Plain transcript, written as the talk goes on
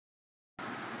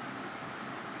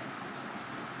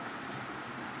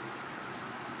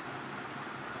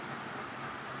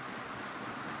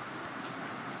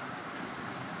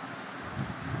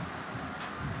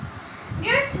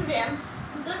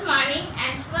good morning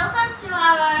and welcome to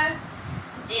our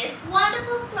this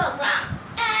wonderful program.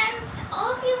 And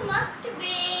all of you must be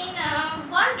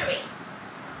wondering,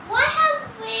 why have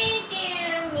we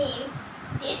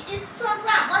did this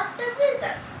program? What's the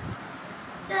reason?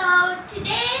 So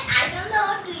today, I don't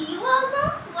know, do you all know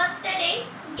what's the day?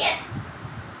 Yes.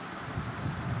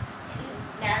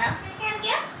 None of you can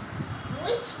guess?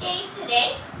 Which day is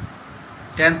today?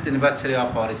 10th anniversary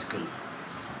of our school.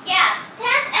 Yes,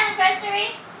 10th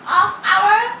anniversary of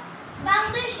our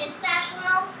Bangladesh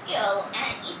International School,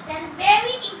 and it's a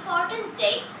very important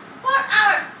day for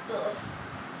our school.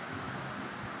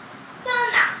 So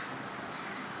now,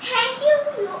 thank you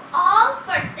all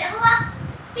for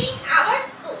developing our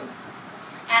school,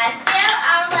 as there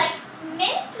are like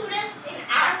many students in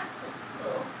our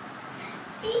school.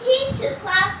 PG to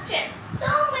class 10,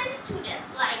 so many students,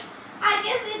 like I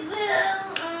guess it will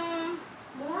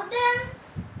more than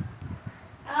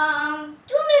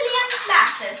 2 million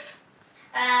classes.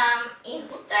 In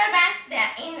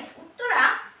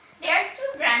Uttara, there are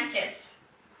 2 branches.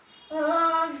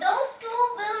 Those 2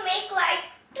 will make like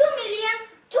 2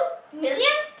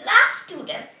 million plus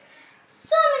students.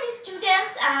 So many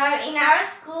students are in our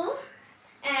school,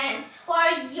 and for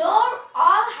your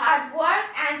all hard work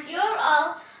and your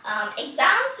all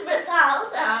exams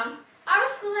results, our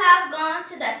school have gone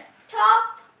to the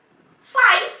top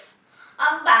 5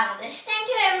 of Bangladesh. Thank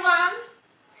you everyone,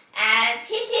 and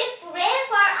hip hip hooray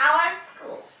for our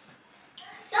school.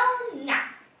 So now,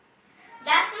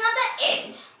 that's not the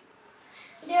end.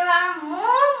 There are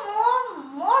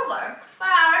more works for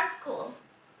our school,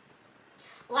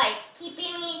 like keeping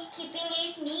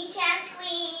it neat and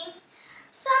clean.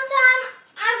 Sometime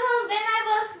when I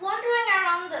was wandering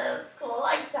around the school, I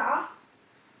saw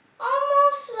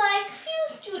almost like few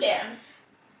students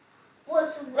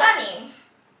was running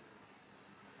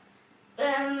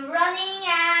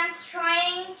and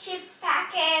throwing chips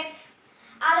packets,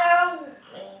 other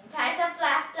types of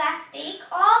plastic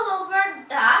all over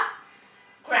the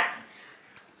ground.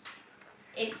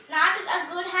 It's not a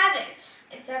good habit.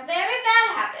 It's a very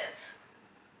bad habit.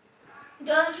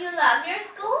 Don't you love your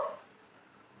school?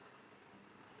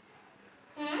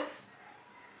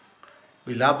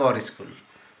 We love our school.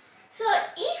 So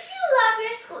if you love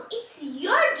your school, it's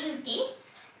your duty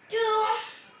to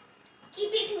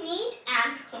keep it neat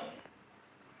and clean.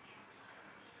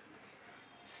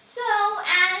 So,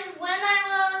 and when I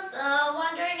was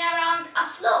wandering around a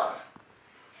floor,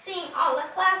 seeing all the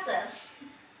classes,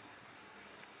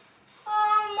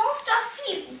 most of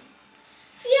you,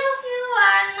 few of you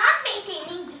are not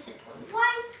maintaining discipline.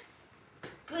 Why?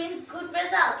 Doing good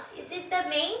results. Is it the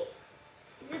main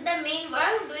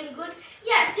work? Doing good?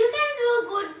 Yes, you can do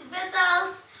good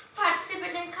results.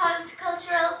 Participate in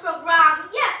cultural program.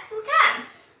 Yes, you can.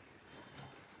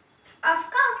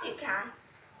 Of course you can.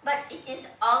 But it is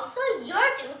also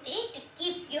your duty to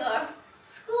keep your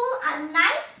school a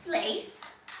nice place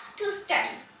to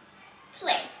study,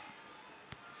 play.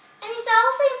 And it's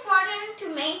also important to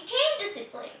maintain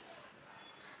disciplines.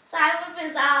 So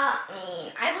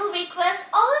I will request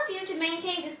all of you to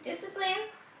maintain this discipline,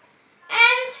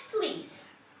 and please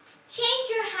change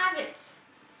your habits.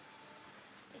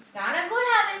 It's not a good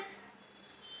habit.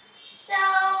 So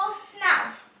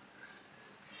now,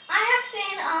 I have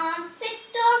seen on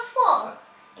Sector 4,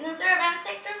 in Uttarakhand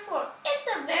Sector 4, it's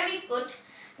a very good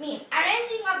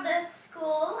arranging of the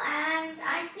school, and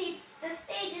I see the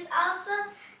stage is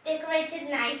also decorated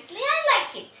nicely. I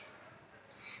like it.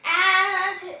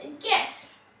 And guess,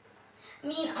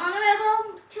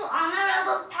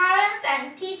 honorable parents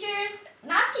and teachers,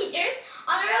 not teachers,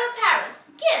 honorable parents,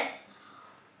 guess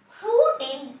who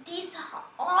did this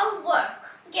all work?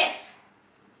 Guess.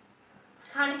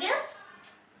 Can't guess?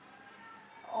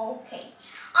 Okay.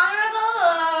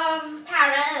 Honorable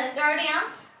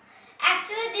guardians,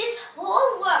 actually this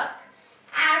whole work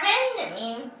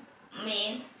arranged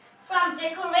from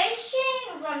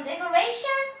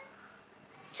decoration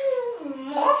to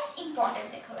most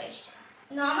important decoration.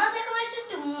 Normal decoration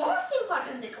to most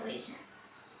important decoration.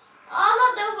 All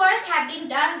of the work have been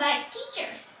done by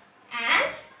teachers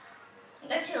and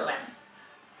the children.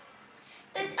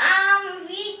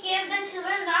 We gave the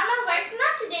children normal works,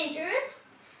 not too dangerous,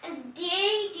 and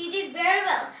they did it very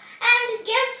well. And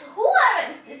guess who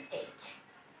arranged this stage?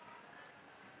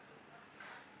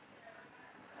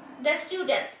 The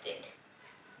students did.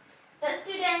 The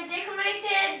students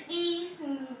decorated these,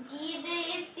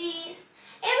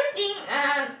 everything,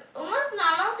 almost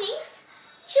normal things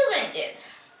children did,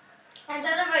 and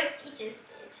other works teachers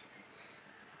did.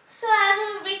 So I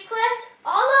will request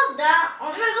all of the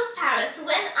honorable parents,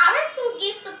 when our school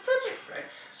gives a project work,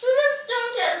 students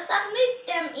don't submit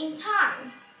them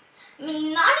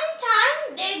not in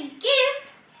time they give,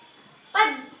 but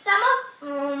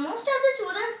most of the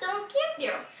students don't give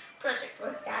their project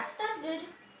work. That's not good.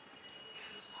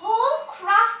 Whole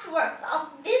craft works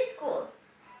of this school,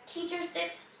 teachers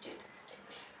did, students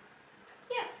did.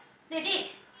 Yes, they did.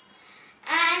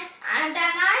 And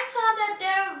then I saw that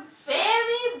they're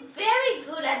very, very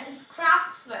good at this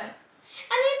crafts work.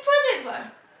 And in project work,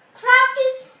 craft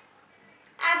is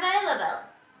available.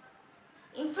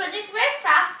 In project work,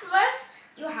 craft works,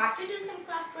 you have to do some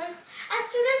craft works. And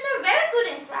students are very good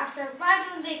in craft work. Why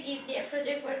don't they give their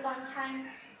project work on time?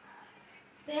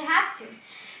 They have to.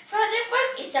 Project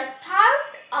work is a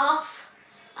part of,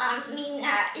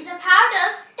 is a part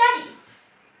of studies.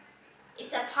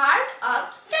 It's a part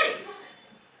of studies.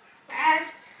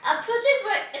 As a project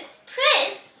work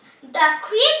expresses the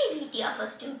creativity of a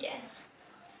student.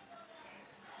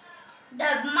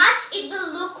 The much it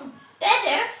will look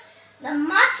better, the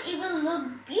much it will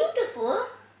look beautiful,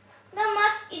 the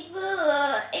much it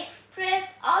will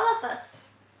express all of us.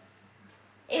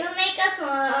 It will make us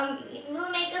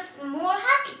more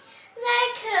happy.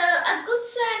 Like a good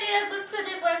student did a good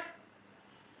project work.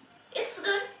 It's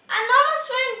good. A normal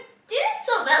student didn't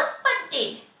so well, but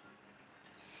did.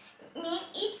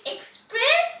 It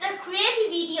expressed the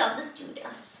creativity of the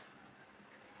students.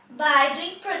 By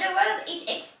doing project work, it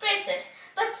expresses it.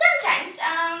 But sometimes,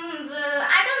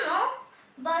 I don't know,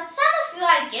 but some of you,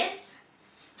 I guess,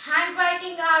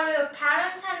 handwriting are your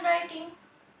parents' handwriting.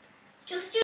 To students.